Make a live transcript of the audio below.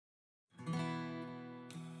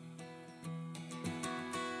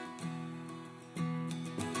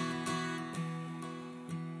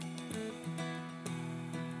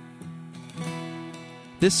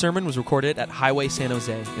This sermon was recorded at Highway San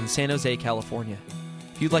Jose in San Jose, California.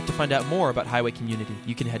 If you'd like to find out more about Highway Community,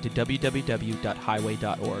 you can head to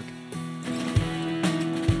www.highway.org.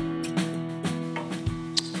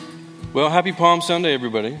 Well, happy Palm Sunday,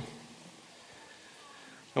 everybody.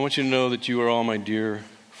 I want you to know that you are all my dear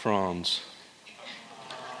Franz.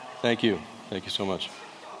 Thank you. Thank you so much.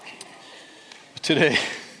 Today,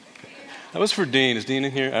 that was for Dean. Is Dean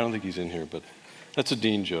in here? I don't think he's in here, but that's a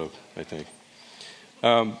Dean joke, I think.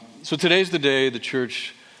 So today's the day the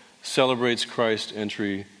church celebrates Christ's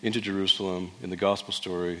entry into Jerusalem in the gospel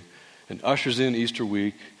story and ushers in Easter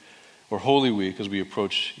week, or Holy Week, as we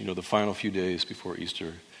approach, the final few days before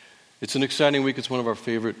Easter. It's an exciting week. It's one of our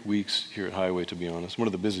favorite weeks here at Highway, to be honest. One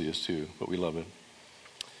of the busiest, too, but we love it.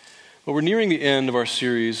 Well, we're nearing the end of our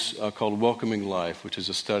series called Welcoming Life, which is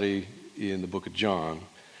a study in the book of John.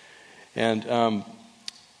 And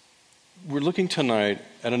we're looking tonight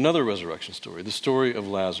at another resurrection story, the story of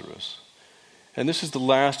Lazarus. And this is the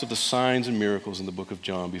last of the signs and miracles in the book of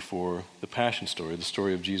John before the Passion story, the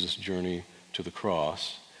story of Jesus' journey to the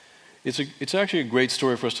cross. It's actually a great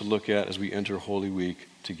story for us to look at as we enter Holy Week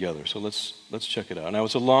together. So let's check it out. Now,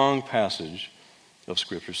 it's a long passage of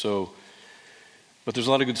Scripture, but there's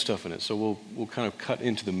a lot of good stuff in it. So we'll kind of cut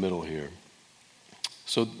into the middle here.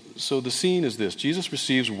 So the scene is this. Jesus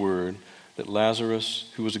receives word that Lazarus,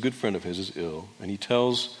 who was a good friend of his, is ill, and he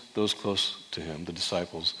tells those close to him, the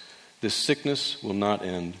disciples, this sickness will not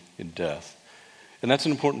end in death. And that's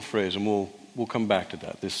an important phrase, and we'll come back to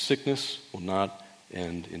that. This sickness will not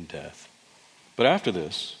end in death. But after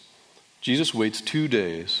this, Jesus waits 2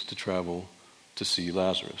 days to travel to see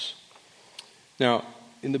Lazarus. Now,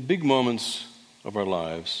 in the big moments of our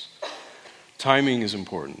lives, timing is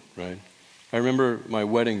important, right? I remember my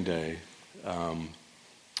wedding day.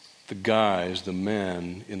 The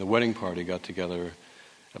men in the wedding party got together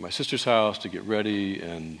at my sister's house to get ready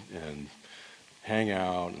and hang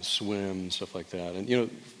out and swim and stuff like that. And,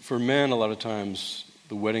 for men, a lot of times,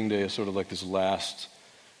 the wedding day is sort of like this last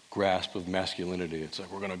grasp of masculinity. It's like,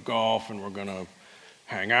 we're going to golf and we're going to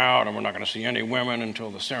hang out and we're not going to see any women until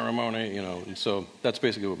the ceremony, And so that's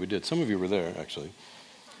basically what we did. Some of you were there, actually.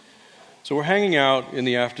 So we're hanging out in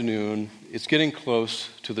the afternoon. It's getting close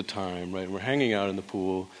to the time, right? We're hanging out in the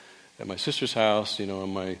pool at my sister's house,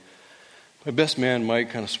 and my best man, Mike,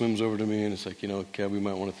 kind of swims over to me, and it's like, Kev, we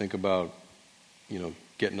might want to think about,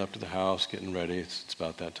 getting up to the house, getting ready. It's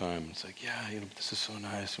about that time. It's like, yeah, this is so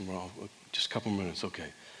nice, and we're all, just a couple minutes, okay.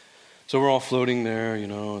 So we're all floating there,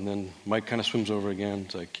 and then Mike kind of swims over again.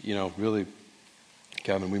 It's like, really,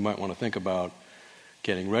 Kevin, we might want to think about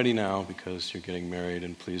getting ready now because you're getting married,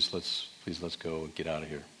 and please let's go and get out of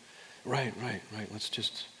here. Right.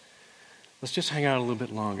 Let's just hang out a little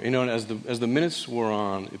bit longer. And as the minutes wore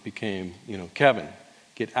on, it became, Kevin,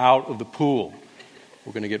 get out of the pool.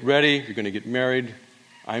 We're going to get ready. You're going to get married.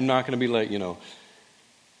 I'm not going to be late.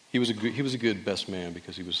 He was a good best man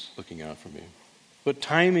because he was looking out for me. But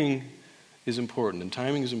timing is important, and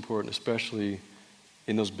timing is important, especially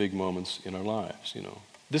in those big moments in our lives.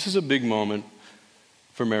 This is a big moment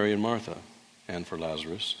for Mary and Martha, and for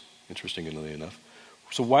Lazarus, interestingly enough.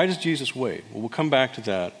 So why does Jesus wait? Well, we'll come back to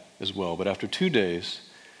that as well. But after 2 days,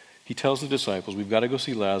 he tells the disciples, we've got to go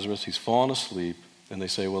see Lazarus. He's fallen asleep. And they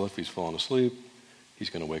say, well, if he's fallen asleep,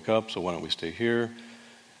 he's going to wake up, so why don't we stay here?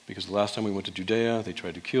 Because the last time we went to Judea, they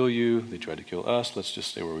tried to kill you. They tried to kill us. Let's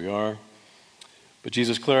just stay where we are. But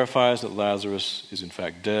Jesus clarifies that Lazarus is in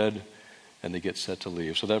fact dead, and they get set to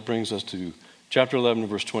leave. So that brings us to chapter 11,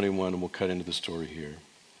 verse 21, and we'll cut into the story here.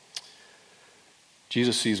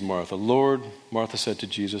 Jesus sees Martha. Lord, Martha said to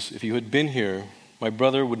Jesus, if you had been here, my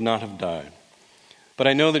brother would not have died. But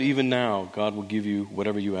I know that even now God will give you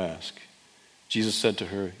whatever you ask. Jesus said to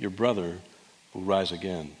her, your brother will rise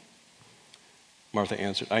again. Martha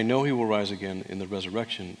answered, I know he will rise again in the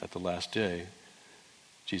resurrection at the last day.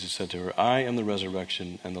 Jesus said to her, I am the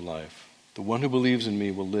resurrection and the life. The one who believes in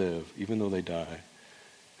me will live, even though they die.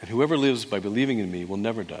 And whoever lives by believing in me will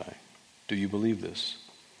never die. Do you believe this?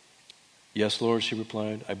 Yes, Lord, she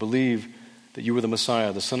replied. I believe that you were the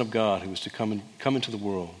Messiah, the Son of God, who was to come into the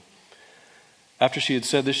world. After she had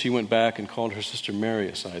said this, she went back and called her sister Mary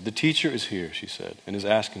aside. The teacher is here, she said, and is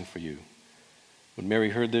asking for you. When Mary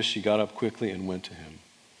heard this, she got up quickly and went to him.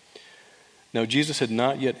 Now Jesus had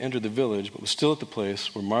not yet entered the village, but was still at the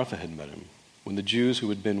place where Martha had met him. When the Jews who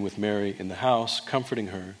had been with Mary in the house, comforting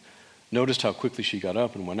her, noticed how quickly she got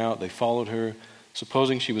up and went out, they followed her,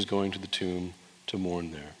 supposing she was going to the tomb to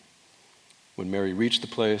mourn there. When Mary reached the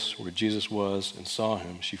place where Jesus was and saw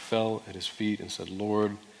him, she fell at his feet and said,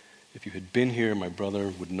 Lord, if you had been here, my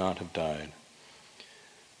brother would not have died.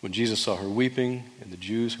 When Jesus saw her weeping, and the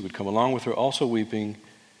Jews who had come along with her also weeping,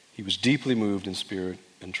 He was deeply moved in spirit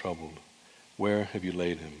and troubled. Where have you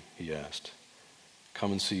laid him? He asked.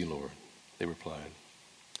 Come and see, Lord, they replied.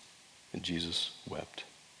 And Jesus wept.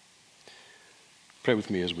 Pray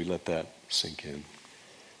with me as we let that sink in.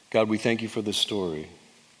 God, we thank you for this story.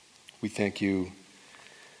 We thank you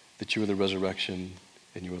that you are the resurrection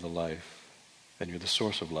and you are the life and you're the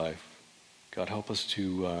source of life. God, help us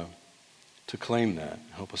to claim that.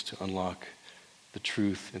 Help us to unlock the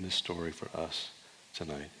truth in this story for us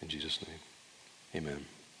tonight. In Jesus' name, amen.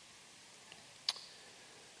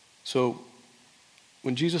 So,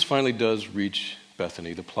 when Jesus finally does reach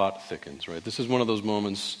Bethany, the plot thickens, right? This is one of those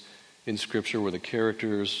moments in Scripture where the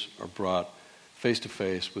characters are brought face to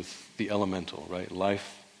face with the elemental, right?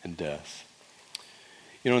 Life and death.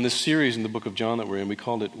 You know, in this series in the book of John that we're in, we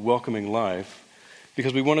called it Welcoming Life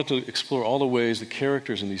because we wanted to explore all the ways the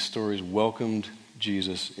characters in these stories welcomed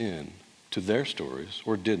Jesus in to their stories,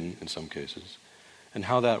 or didn't in some cases, and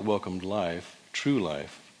how that welcomed life, true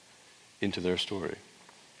life, into their story.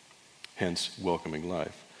 Hence, welcoming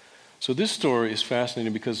life. So this story is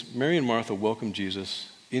fascinating because Mary and Martha welcomed Jesus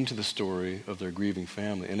into the story of their grieving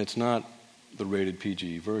family. And it's not the rated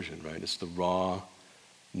PG version, right? It's the raw,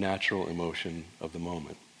 natural emotion of the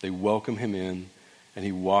moment. They welcome him in, and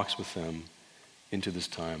he walks with them into this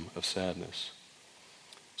time of sadness.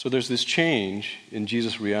 So there's this change in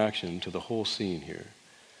Jesus' reaction to the whole scene here.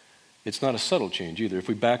 It's not a subtle change either. If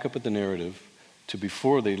we back up at the narrative to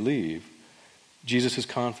before they leave, Jesus is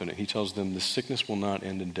confident. He tells them the sickness will not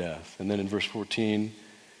end in death. And then in verse 14,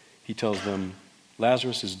 he tells them,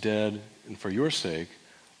 Lazarus is dead, and for your sake,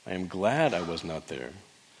 I am glad I was not there,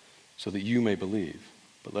 so that you may believe.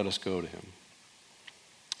 But let us go to him.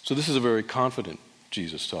 So this is a very confident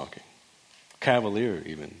Jesus talking. Cavalier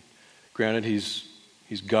even. Granted, he's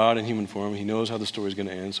God in human form. He knows how the story is going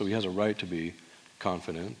to end, so he has a right to be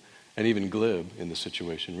confident and even glib in the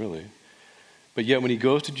situation, really. But yet when he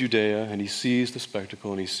goes to Judea and he sees the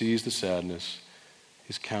spectacle and he sees the sadness,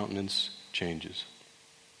 his countenance changes.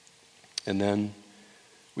 And then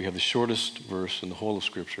we have the shortest verse in the whole of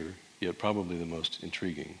Scripture, yet probably the most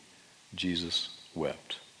intriguing. Jesus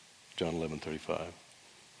wept. John 11:35.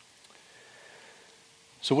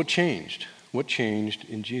 So what changed? What changed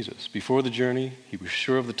in Jesus? Before the journey, he was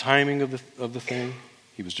sure of the timing of the thing.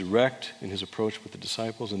 He was direct in his approach with the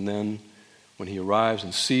disciples. And then when he arrives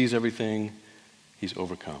and sees everything, he's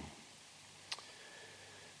overcome.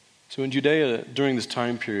 So in Judea, during this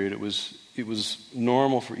time period, it was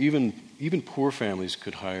normal for even poor families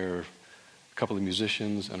could hire a couple of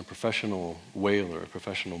musicians and a professional wailer, a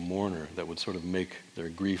professional mourner that would sort of make their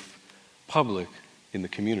grief public in the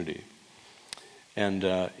community. And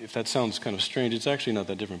if that sounds kind of strange, it's actually not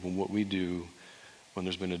that different from what we do when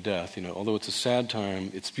there's been a death. You know, although it's a sad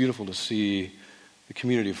time, it's beautiful to see the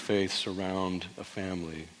community of faith surround a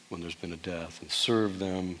family when there's been a death and serve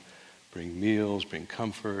them, bring meals, bring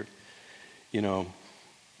comfort, and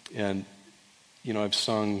I've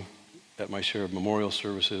sung at my share of memorial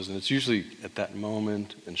services, and it's usually at that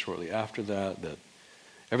moment and shortly after that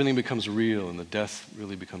everything becomes real and the death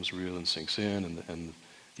really becomes real and sinks in, and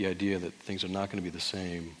the idea that things are not going to be the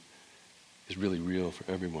same is really real for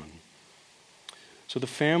everyone. So the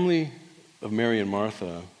family of Mary and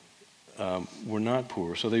Martha were not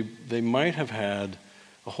poor, so they might have had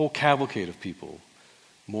a whole cavalcade of people,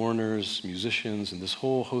 mourners, musicians, and this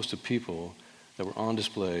whole host of people that were on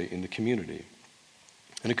display in the community.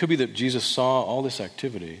 And it could be that Jesus saw all this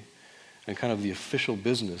activity and kind of the official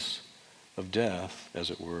business of death, as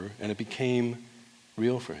it were, and it became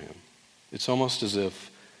real for him. It's almost as if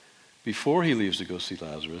before he leaves to go see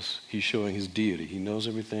Lazarus, he's showing his deity. He knows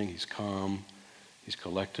everything, he's calm, he's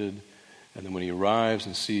collected, and then when he arrives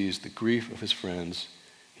and sees the grief of his friends,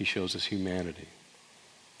 he shows his humanity.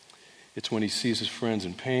 It's when he sees his friends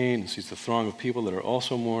in pain and sees the throng of people that are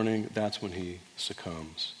also mourning, that's when he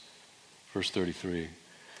succumbs. Verse 33.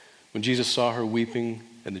 When Jesus saw her weeping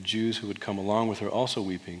and the Jews who had come along with her also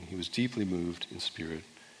weeping, he was deeply moved in spirit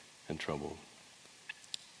and troubled.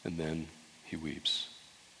 And then he weeps.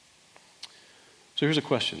 So here's a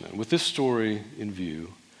question then. With this story in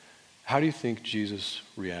view, how do you think Jesus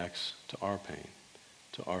reacts to our pain,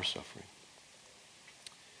 to our suffering?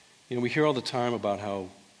 We hear all the time about how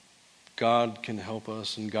God can help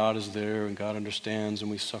us and God is there and God understands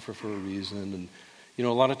and we suffer for a reason. And, a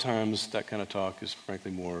lot of times that kind of talk is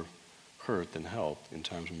frankly more hurt than help in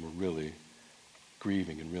times when we're really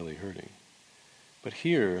grieving and really hurting. But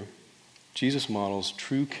here, Jesus models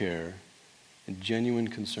true care and genuine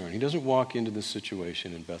concern. He doesn't walk into this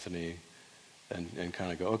situation in Bethany and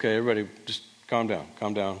kind of go, okay, everybody, just calm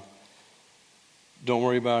down. Don't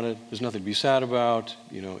worry about it. There's nothing to be sad about.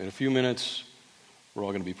 In a few minutes, we're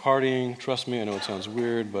all going to be partying. Trust me, I know it sounds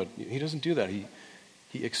weird, but he doesn't do that. He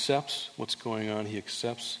accepts what's going on. He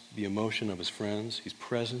accepts the emotion of his friends. He's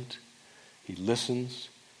present. He listens.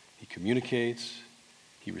 He communicates.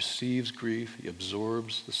 He receives grief. He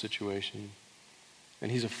absorbs the situation.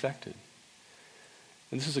 And he's affected.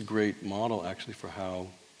 And this is a great model, actually, for how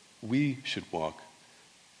we should walk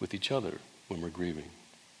with each other when we're grieving.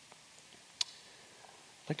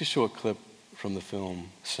 I'd like to show a clip from the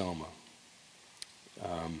film Selma.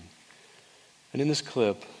 And in this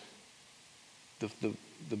clip, the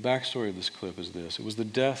backstory of this clip is this. It was the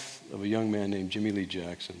death of a young man named Jimmy Lee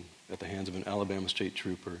Jackson at the hands of an Alabama state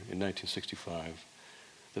trooper in 1965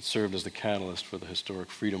 that served as the catalyst for the historic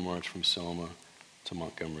Freedom March from Selma to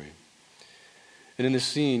Montgomery. And in this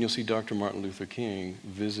scene, you'll see Dr. Martin Luther King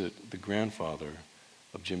visit the grandfather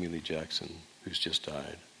of Jimmy Lee Jackson, who's just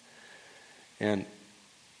died. And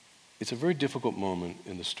it's a very difficult moment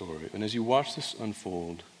in the story. And as you watch this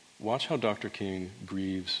unfold, watch how Dr. King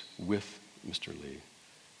grieves with Mr. Lee.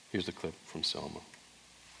 Here's the clip from Selma.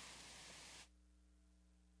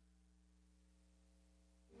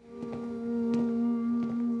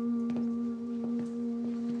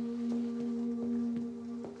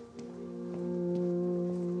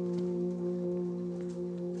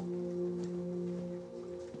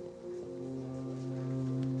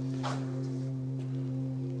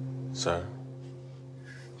 Sir?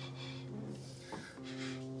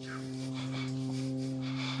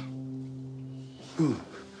 Oh,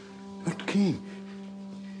 Dr. King.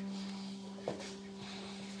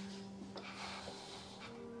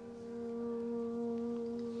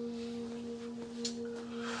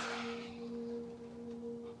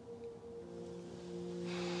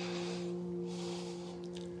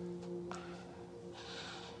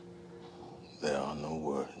 There are no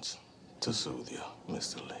words to soothe you,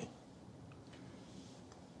 Mr. Lee.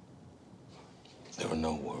 There are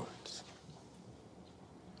no words.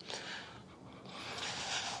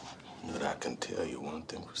 But I can tell you one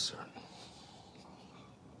thing for certain.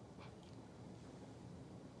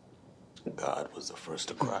 God was the first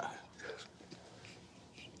to cry.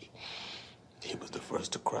 He was the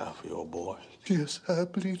first to cry for your boy. Yes, I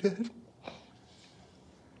believe that.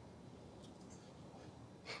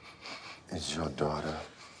 Is your daughter,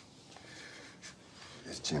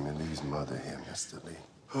 is Jimmy Lee's mother here, Mr. Lee?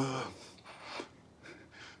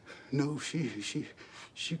 No,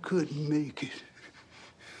 she couldn't make it.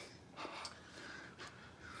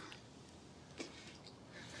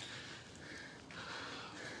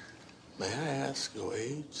 May I ask your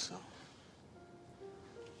age, son?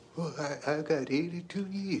 Well, I got 82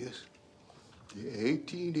 years. Yeah,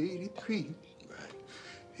 1883. Right.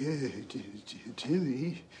 Yeah,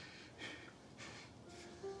 Jimmy,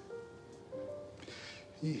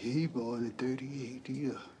 he born in 38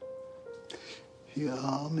 years. He an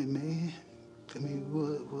army man. I mean,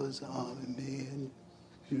 was an army man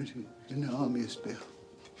in the army spell.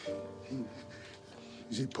 He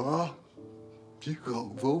said, Pa, you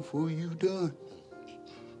gonna vote for you done.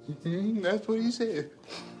 That's what he said.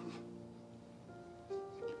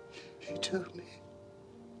 He took me.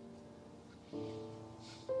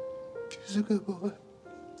 He's a good boy.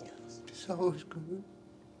 He's always good.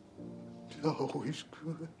 He's always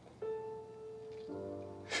good.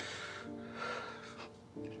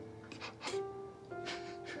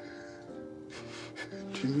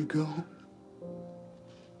 Jimmy gone.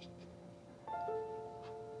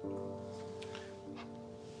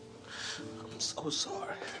 I'm so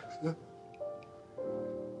sorry.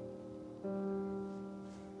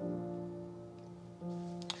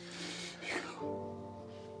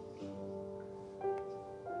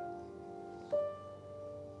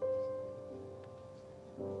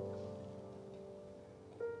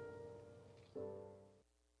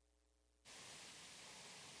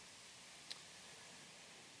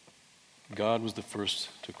 God was the first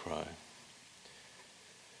to cry.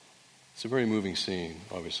 It's a very moving scene,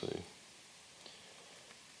 obviously.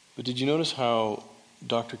 But did you notice how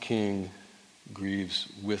Dr. King grieves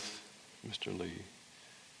with Mr. Lee?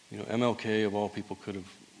 You know, MLK, of all people, could have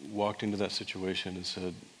walked into that situation and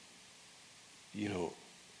said, you know,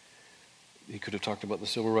 he could have talked about the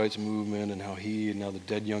civil rights movement and how he and now the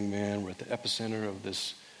dead young man were at the epicenter of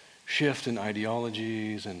this shift in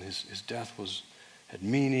ideologies, and his death had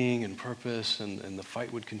meaning and purpose, and the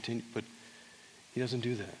fight would continue. But he doesn't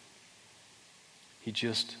do that. He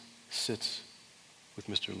just sits with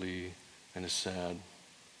Mr. Lee and is sad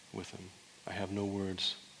with him. I have no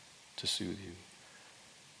words to soothe you.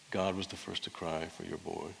 God was the first to cry for your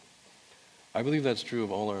boy. I believe that's true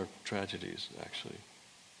of all our tragedies, actually.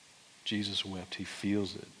 Jesus wept. He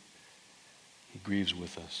feels it. He grieves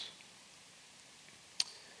with us.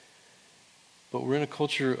 But we're in a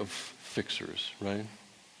culture of fixers, right?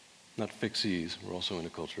 Not fixies. We're also in a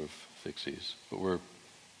culture of fixies. But we're a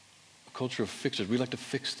culture of fixers. We like to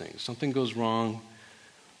fix things. Something goes wrong,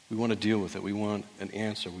 we want to deal with it. We want an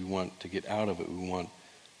answer. We want to get out of it. We want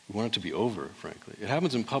it to be over, frankly. It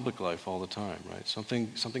happens in public life all the time, right?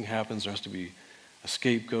 Something happens, there has to be a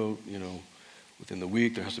scapegoat, within the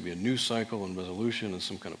week, there has to be a news cycle and resolution and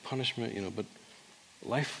some kind of punishment, but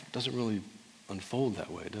life doesn't really unfold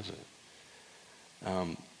that way, does it?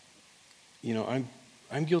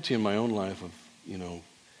 I'm guilty in my own life of,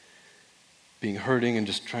 being hurting and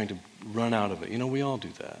just trying to run out of it. We all do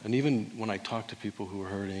that. And even when I talk to people who are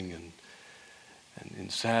hurting and in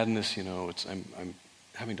sadness, I'm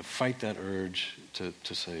having to fight that urge to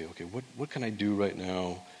say, okay, what can I do right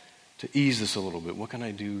now to ease this a little bit? What can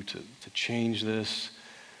I do to change this,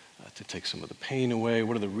 to take some of the pain away?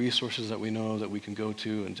 What are the resources that we know that we can go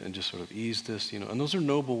to and just sort of ease this? And those are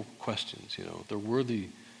noble questions, they're worthy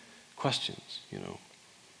questions,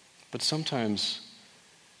 But sometimes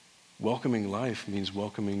welcoming life means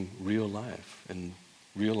welcoming real life, and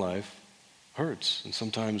real life hurts, and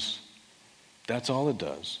sometimes that's all it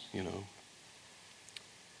does,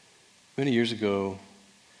 Many years ago,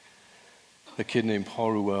 a kid named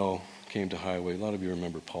Paul Ruel came to Highway. A lot of you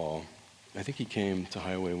remember Paul. I think he came to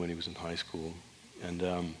Highway when he was in high school.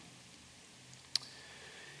 And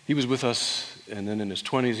he was with us, and then in his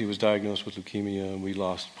 20s he was diagnosed with leukemia, and we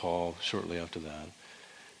lost Paul shortly after that.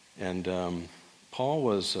 And Paul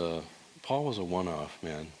was a one-off,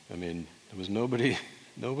 man. I mean, there was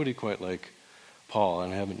nobody quite like Paul,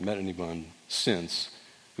 and I haven't met anyone since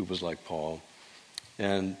who was like Paul.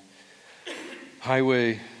 And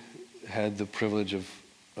Highway had the privilege of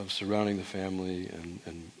surrounding the family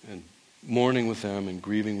and mourning with them and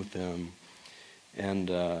grieving with them. And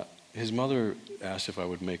his mother asked if I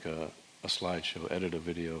would make a slideshow, edit a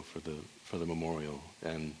video for the memorial.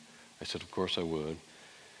 And I said, of course I would.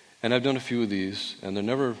 And I've done a few of these, and they're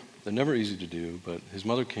never easy to do, but his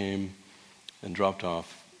mother came and dropped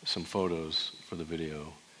off some photos for the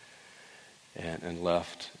video and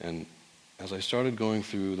left. And as I started going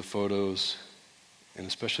through the photos, and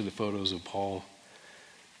especially the photos of Paul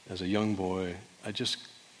as a young boy, I just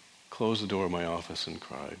closed the door of my office and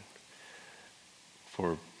cried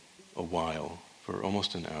for a while, for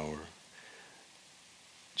almost an hour.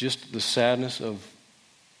 Just the sadness of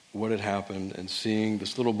what had happened and seeing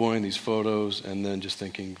this little boy in these photos and then just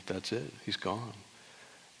thinking, that's it, he's gone.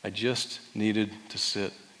 I just needed to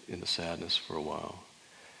sit in the sadness for a while.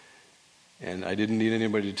 And I didn't need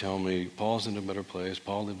anybody to tell me, Paul's in a better place,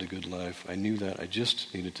 Paul lived a good life. I knew that. I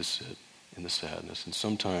just needed to sit in the sadness. And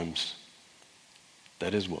sometimes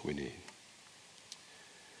that is what we need.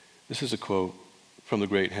 This is a quote from the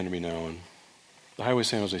great Henry Nouwen. The Highway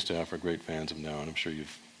San Jose staff are great fans of Nouwen. I'm sure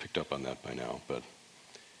you've picked up on that by now. But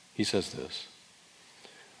he says this: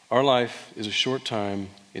 our life is a short time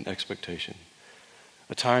in expectation,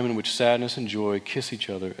 a time in which sadness and joy kiss each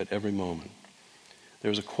other at every moment.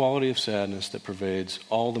 There is a quality of sadness that pervades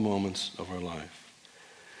all the moments of our life.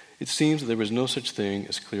 It seems that there is no such thing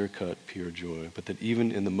as clear-cut, pure joy, but that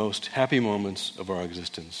even in the most happy moments of our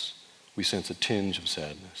existence, we sense a tinge of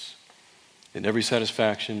sadness. In every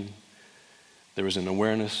satisfaction, there is an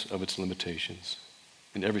awareness of its limitations.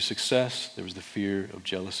 In every success, there is the fear of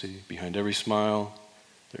jealousy. Behind every smile,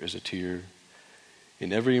 there is a tear.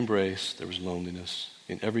 In every embrace, there is loneliness.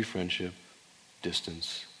 In every friendship,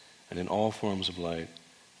 distance. And in all forms of light,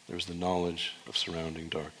 there is the knowledge of surrounding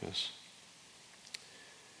darkness.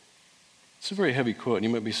 It's a very heavy quote, and you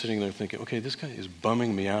might be sitting there thinking, okay, this guy is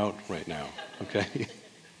bumming me out right now, okay?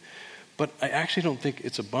 But I actually don't think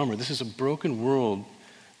it's a bummer. This is a broken world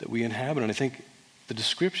that we inhabit, and I think the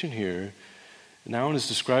description here, Nouwen is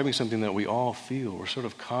describing something that we all feel. We're sort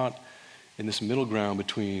of caught in this middle ground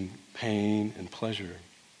between pain and pleasure.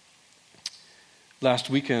 Last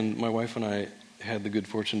weekend, my wife and I had the good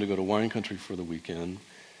fortune to go to wine country for the weekend,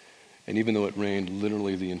 and even though it rained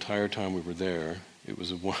literally the entire time we were there, it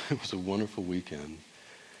was a wonderful weekend.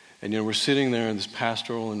 And we're sitting there in this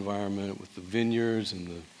pastoral environment with the vineyards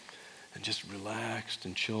and just relaxed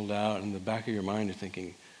and chilled out. And in the back of your mind, you're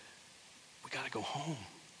thinking, we got to go home.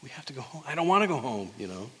 We have to go home. I don't want to go home.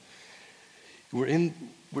 We're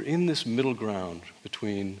in this middle ground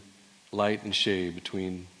between light and shade,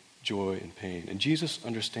 between joy and pain. And Jesus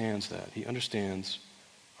understands that. He understands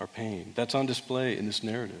our pain. That's on display in this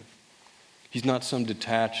narrative. He's not some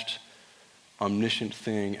detached, omniscient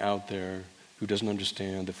thing out there who doesn't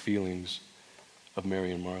understand the feelings of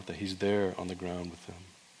Mary and Martha. He's there on the ground with them.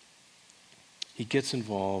 He gets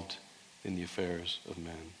involved in the affairs of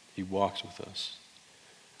men. He walks with us.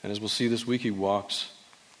 And as we'll see this week, he walks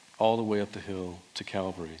all the way up the hill to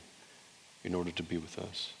Calvary in order to be with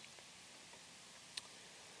us.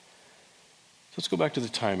 So let's go back to the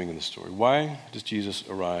timing of the story. Why does Jesus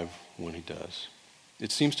arrive when he does?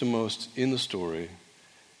 It seems to most in the story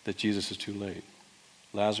that Jesus is too late.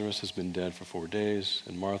 Lazarus has been dead for 4 days,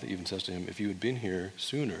 and Martha even says to him, if you had been here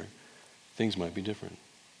sooner, things might be different.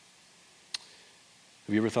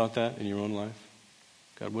 Have you ever thought that in your own life?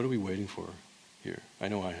 God, what are we waiting for here? I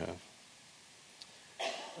know I have.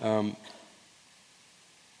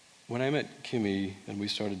 When I met Kimmy and we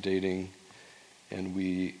started dating, and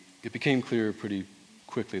it became clear pretty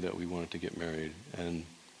quickly that we wanted to get married. And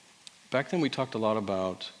back then we talked a lot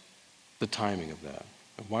about the timing of that.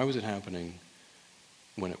 Why was it happening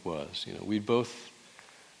when it was? You know, we'd both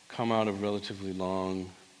come out of relatively long,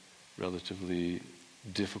 relatively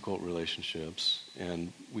difficult relationships,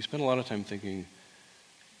 and we spent a lot of time thinking,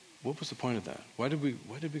 what was the point of that? Why did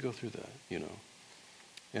we go through that? You know,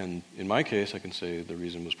 and in my case, I can say the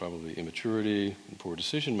reason was probably immaturity and poor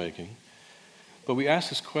decision making. But we asked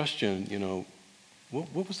this question, you know,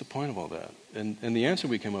 what was the point of all that? And the answer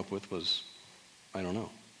we came up with was, I don't know.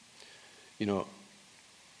 You know,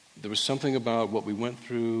 there was something about what we went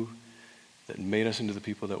through that made us into the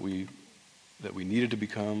people that we needed to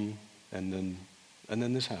become, and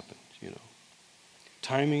then this happened, you know.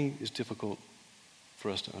 Timing is difficult for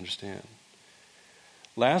us to understand.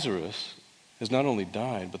 Lazarus has not only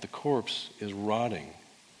died, but the corpse is rotting.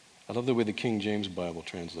 I love the way the King James Bible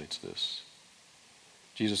translates this.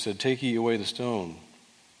 Jesus said, take ye away the stone.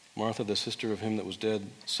 Martha, the sister of him that was dead,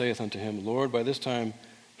 saith unto him, Lord, by this time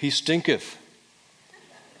he stinketh,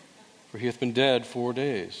 for he hath been dead 4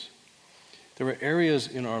 days. There are areas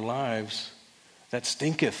in our lives that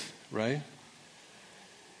stinketh, right?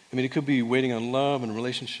 I mean, it could be waiting on love and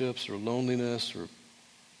relationships, or loneliness, or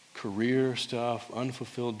career stuff,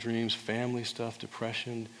 unfulfilled dreams, family stuff,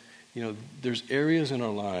 depression. You know, there's areas in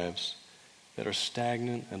our lives that are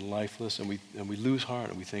stagnant and lifeless, and we lose heart,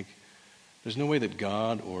 and we think there's no way that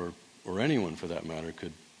God or anyone for that matter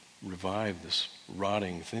could revive this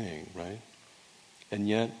rotting thing, right? And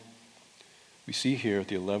yet we see here at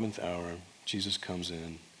the 11th hour Jesus comes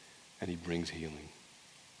in and he brings healing.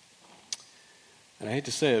 And I hate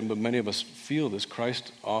to say it, but many of us feel this.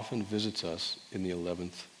 Christ often visits us in the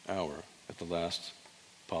 11th hour, at the last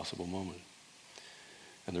possible moment.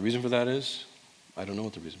 And the reason for that is, I don't know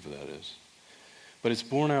what the reason for that is. But it's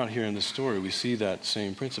borne out here in this story. We see that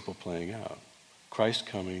same principle playing out. Christ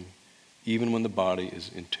coming even when the body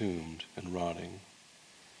is entombed and rotting.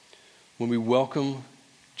 When we welcome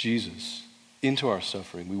Jesus into our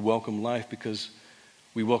suffering, we welcome life because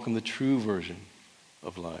we welcome the true version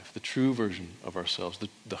of life, the true version of ourselves,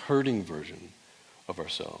 the hurting version of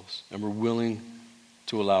ourselves. And we're willing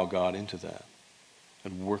to allow God into that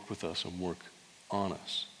and work with us and work on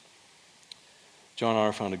us. John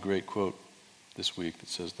R. found a great quote this week that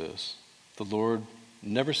says this: the Lord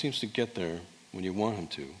never seems to get there when you want him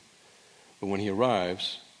to, but when he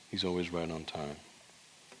arrives, he's always right on time.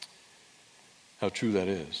 How true that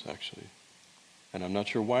is, actually. And I'm not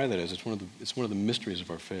sure why that is. It's one of the mysteries of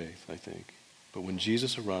our faith, I think. But when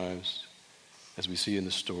Jesus arrives, as we see in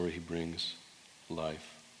the story, he brings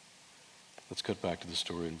life. Let's cut back to the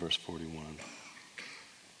story in verse 41.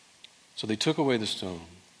 So they took away the stone.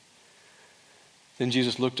 Then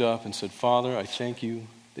Jesus looked up and said, Father, I thank you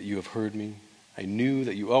that you have heard me. I knew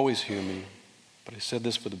that you always hear me, but I said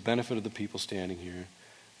this for the benefit of the people standing here,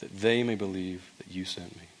 that they may believe that you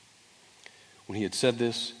sent me. When he had said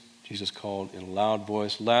this, Jesus called in a loud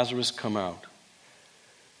voice, Lazarus, come out.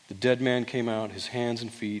 The dead man came out, his hands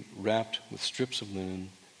and feet wrapped with strips of linen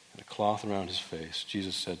and a cloth around his face.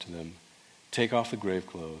 Jesus said to them, take off the grave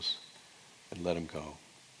clothes and let him go.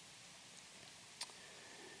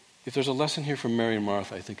 If there's a lesson here from Mary and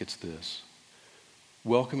Martha, I think it's this.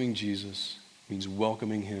 Welcoming Jesus means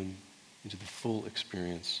welcoming him into the full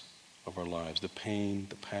experience of our lives. The pain,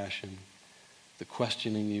 the passion, the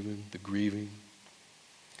questioning even, the grieving.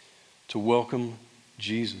 To welcome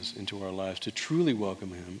Jesus into our lives, to truly welcome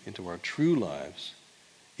him into our true lives,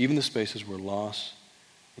 even the spaces where loss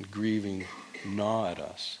and grieving gnaw at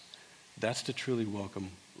us. That's to truly welcome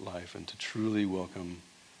life and to truly welcome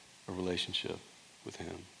a relationship with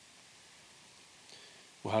him.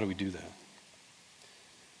 Well, how do we do that?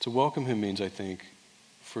 To welcome him means, I think,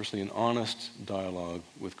 firstly, an honest dialogue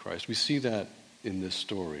with Christ. We see that in this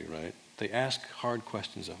story, right? They ask hard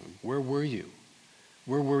questions of him. Where were you?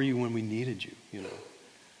 Where were you when we needed you? You know,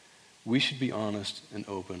 we should be honest and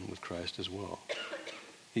open with Christ as well.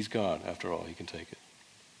 He's God, after all. He can take it.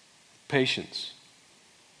 Patience.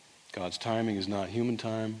 God's timing is not human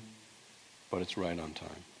time, but it's right on time.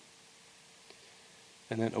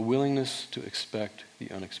 And then a willingness to expect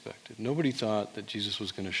the unexpected. Nobody thought that Jesus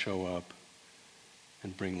was going to show up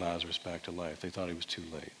and bring Lazarus back to life. They thought he was too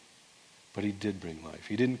late. But he did bring life.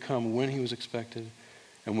 He didn't come when he was expected.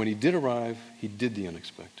 And when he did arrive, he did the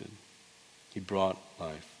unexpected. He brought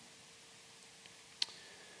life.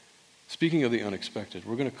 Speaking of the unexpected,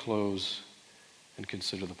 we're going to close and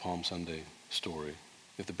consider the Palm Sunday story,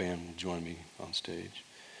 if the band will join me on stage.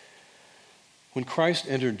 When Christ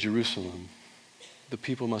entered Jerusalem, the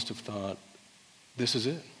people must have thought, this is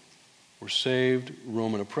it. We're saved.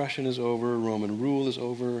 Roman oppression is over. Roman rule is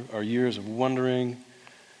over. Our years of wondering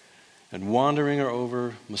and wandering are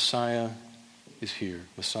over. Messiah is here.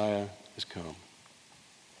 Messiah has come.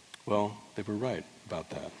 Well, they were right about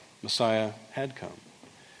that. Messiah had come.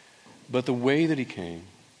 But the way that he came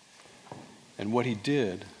and what he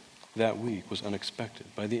did that week was unexpected.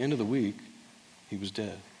 By the end of the week, he was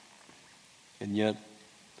dead. And yet,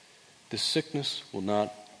 this sickness will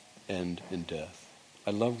not end in death.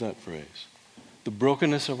 I love that phrase. The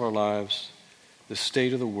brokenness of our lives, the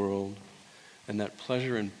state of the world, and that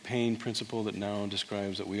pleasure and pain principle that now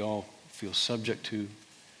describes that we all feel subject to,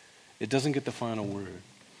 it doesn't get the final word.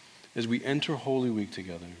 As we enter Holy Week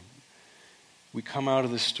together, we come out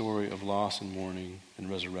of this story of loss and mourning and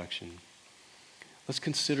resurrection. Let's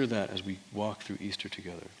consider that as we walk through Easter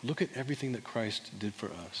together. Look at everything that Christ did for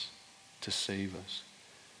us to save us,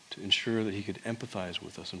 to ensure that he could empathize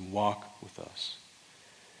with us and walk with us.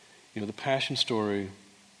 You know, the Passion story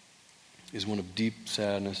is one of deep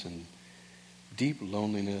sadness and deep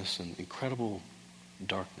loneliness and incredible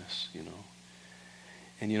darkness, you know.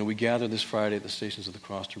 And, you know, we gather this Friday at the Stations of the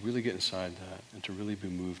Cross to really get inside that and to really be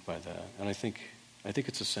moved by that. And I think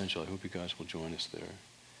it's essential. I hope you guys will join us there.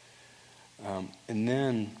 And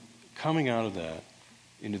then coming out of that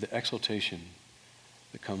into the exaltation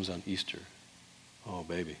that comes on Easter. Oh,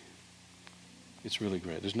 baby. It's really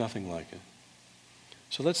great. There's nothing like it.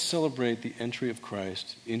 So let's celebrate the entry of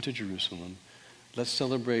Christ into Jerusalem. Let's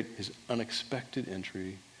celebrate his unexpected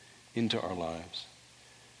entry into our lives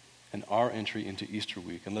and our entry into Easter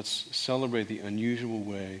week. And let's celebrate the unusual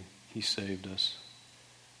way he saved us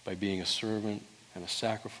by being a servant and a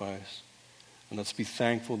sacrifice. And let's be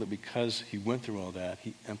thankful that because he went through all that,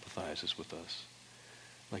 he empathizes with us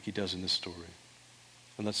like he does in this story.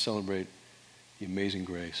 And let's celebrate the amazing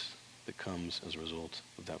grace that comes as a result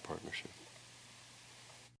of that partnership.